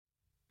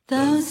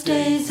Those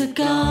days are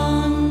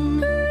gone.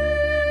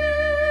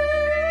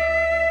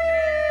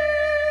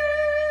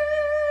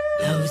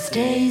 Those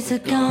days are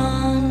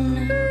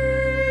gone.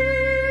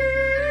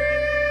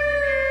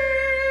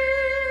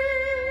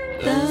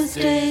 Those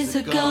days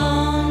are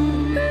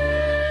gone.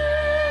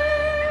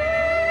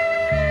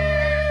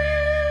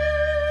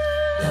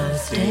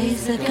 Those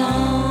days are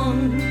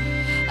gone.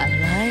 I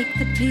like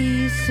the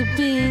peace of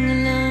being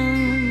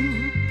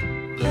alone.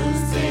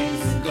 Those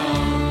days are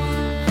gone.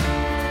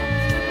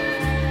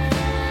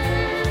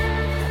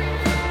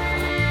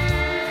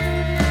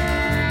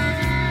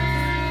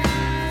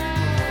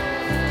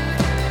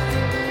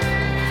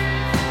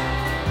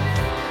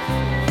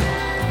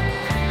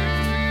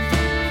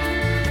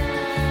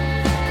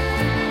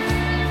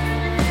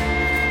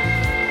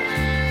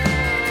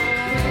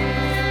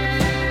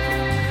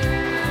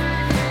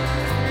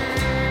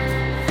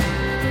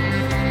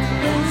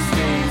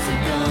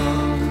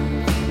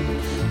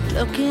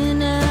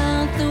 Looking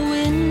out the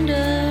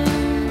window,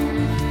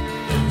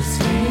 those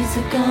days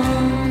are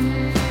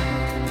gone.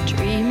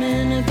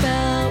 Dreaming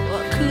about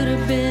what could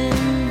have been,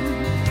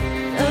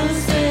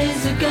 those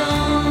days are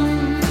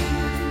gone.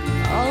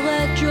 All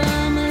that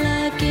drama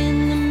like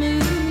in the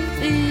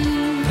movie,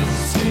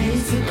 those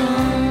days are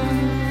gone.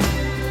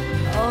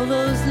 All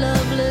those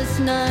loveless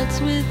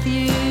nights with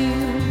you.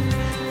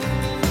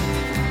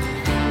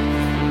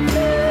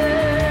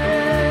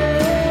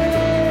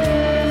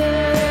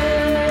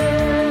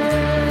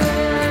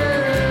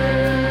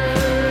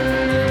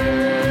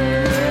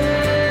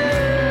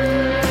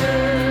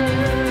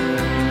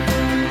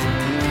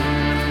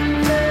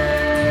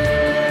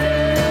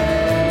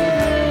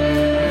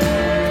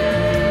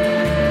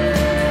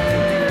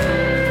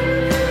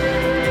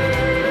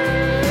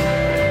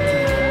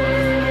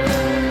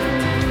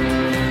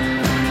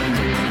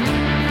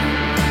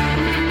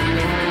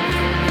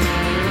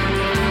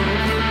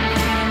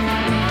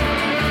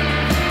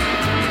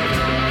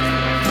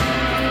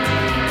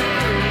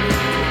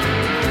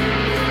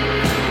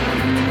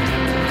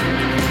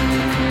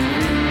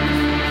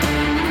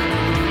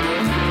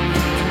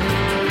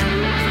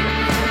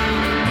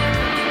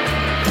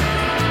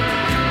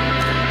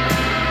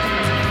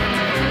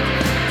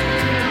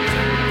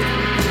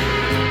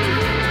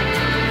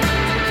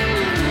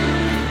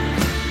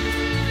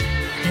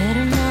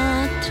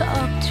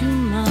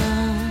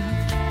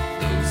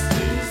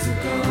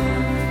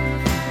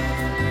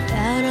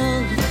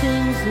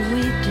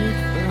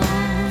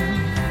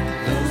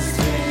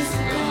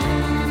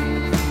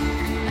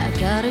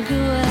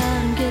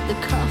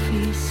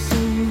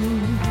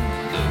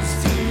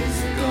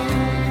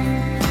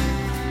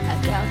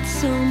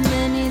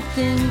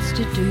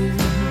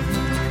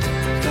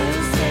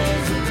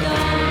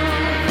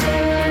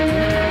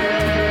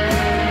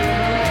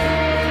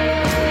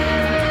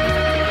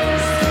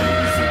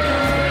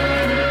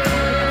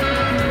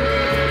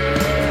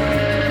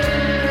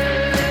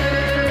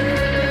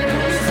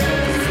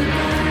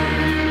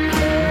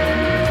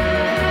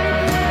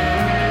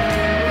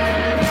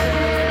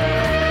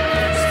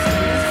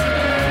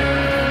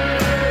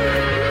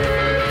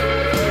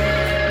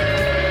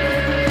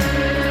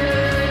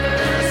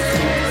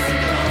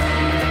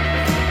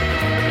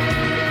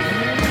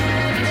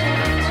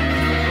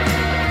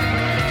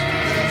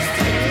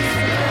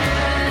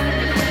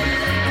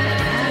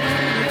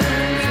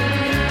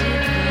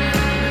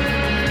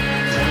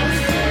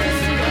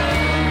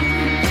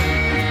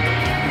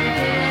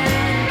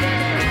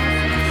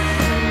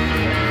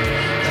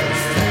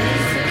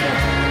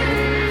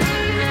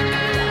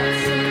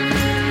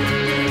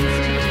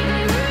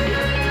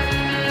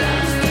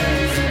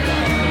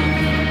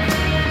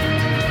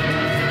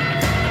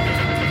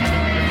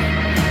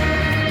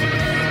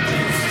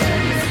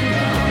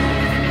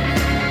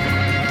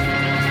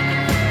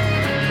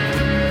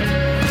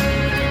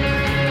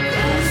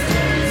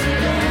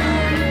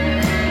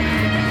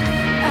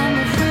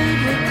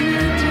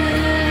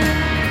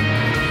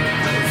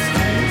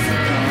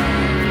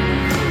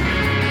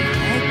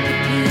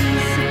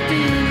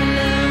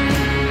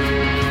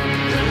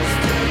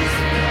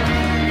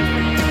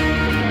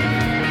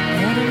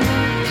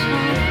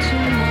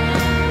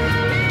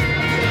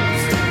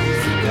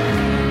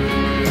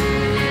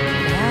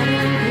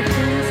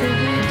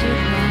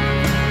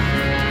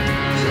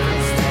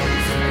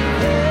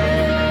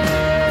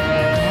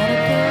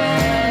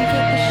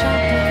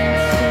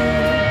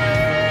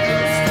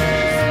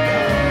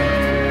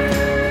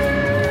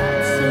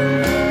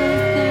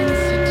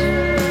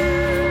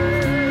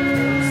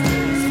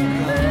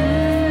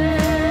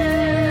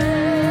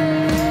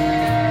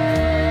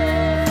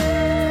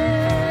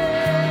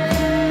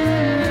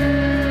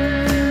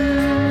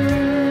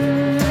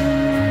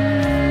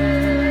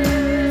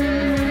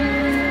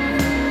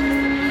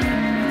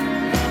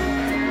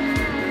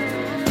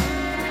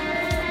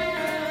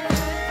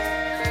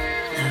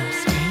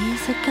 Those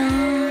days are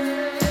gone.